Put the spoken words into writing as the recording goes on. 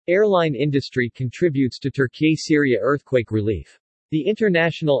Airline industry contributes to Turkey-Syria earthquake relief. The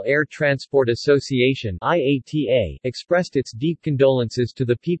International Air Transport Association (IATA) expressed its deep condolences to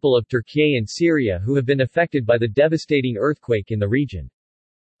the people of Turkey and Syria who have been affected by the devastating earthquake in the region.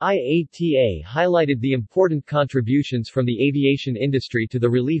 IATA highlighted the important contributions from the aviation industry to the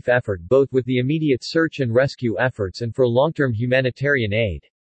relief effort, both with the immediate search and rescue efforts and for long-term humanitarian aid.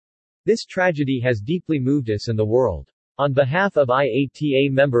 This tragedy has deeply moved us and the world. On behalf of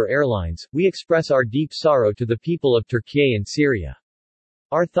IATA member airlines, we express our deep sorrow to the people of Turkey and Syria.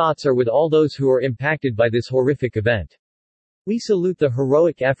 Our thoughts are with all those who are impacted by this horrific event. We salute the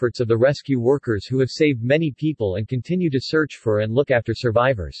heroic efforts of the rescue workers who have saved many people and continue to search for and look after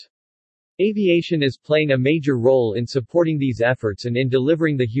survivors. Aviation is playing a major role in supporting these efforts and in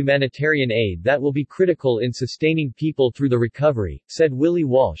delivering the humanitarian aid that will be critical in sustaining people through the recovery, said Willie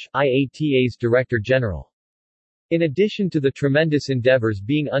Walsh, IATA's Director General. In addition to the tremendous endeavors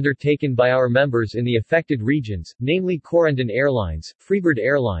being undertaken by our members in the affected regions, namely Corendon Airlines, Freebird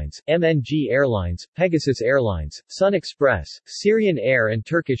Airlines, MNG Airlines, Pegasus Airlines, Sun Express, Syrian Air and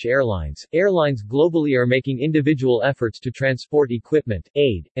Turkish Airlines, airlines globally are making individual efforts to transport equipment,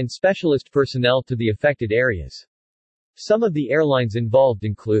 aid, and specialist personnel to the affected areas. Some of the airlines involved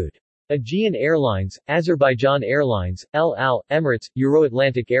include Aegean Airlines, Azerbaijan Airlines, El Al, Emirates,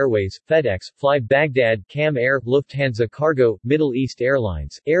 Euro-Atlantic Airways, FedEx, Fly Baghdad, Cam Air, Lufthansa Cargo, Middle East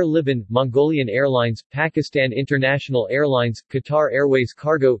Airlines, Air Liban, Mongolian Airlines, Pakistan International Airlines, Qatar Airways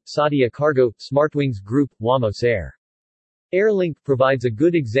Cargo, Saudia Cargo, Smartwings Group, Wamos Air. Airlink provides a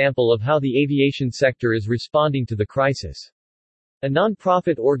good example of how the aviation sector is responding to the crisis. A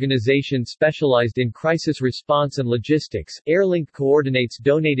non-profit organization specialized in crisis response and logistics, Airlink coordinates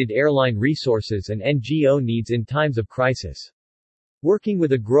donated airline resources and NGO needs in times of crisis. Working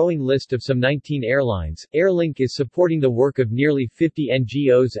with a growing list of some 19 airlines, Airlink is supporting the work of nearly 50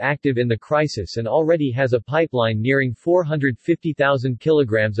 NGOs active in the crisis and already has a pipeline nearing 450,000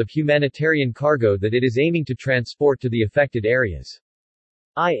 kilograms of humanitarian cargo that it is aiming to transport to the affected areas.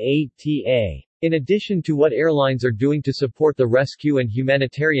 IATA. In addition to what airlines are doing to support the rescue and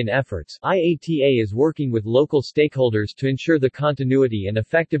humanitarian efforts, IATA is working with local stakeholders to ensure the continuity and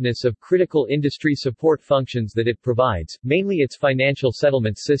effectiveness of critical industry support functions that it provides, mainly its financial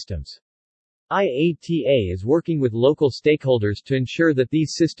settlement systems. IATA is working with local stakeholders to ensure that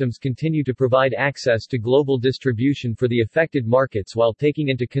these systems continue to provide access to global distribution for the affected markets while taking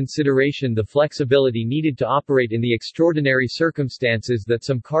into consideration the flexibility needed to operate in the extraordinary circumstances that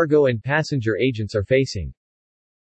some cargo and passenger agents are facing.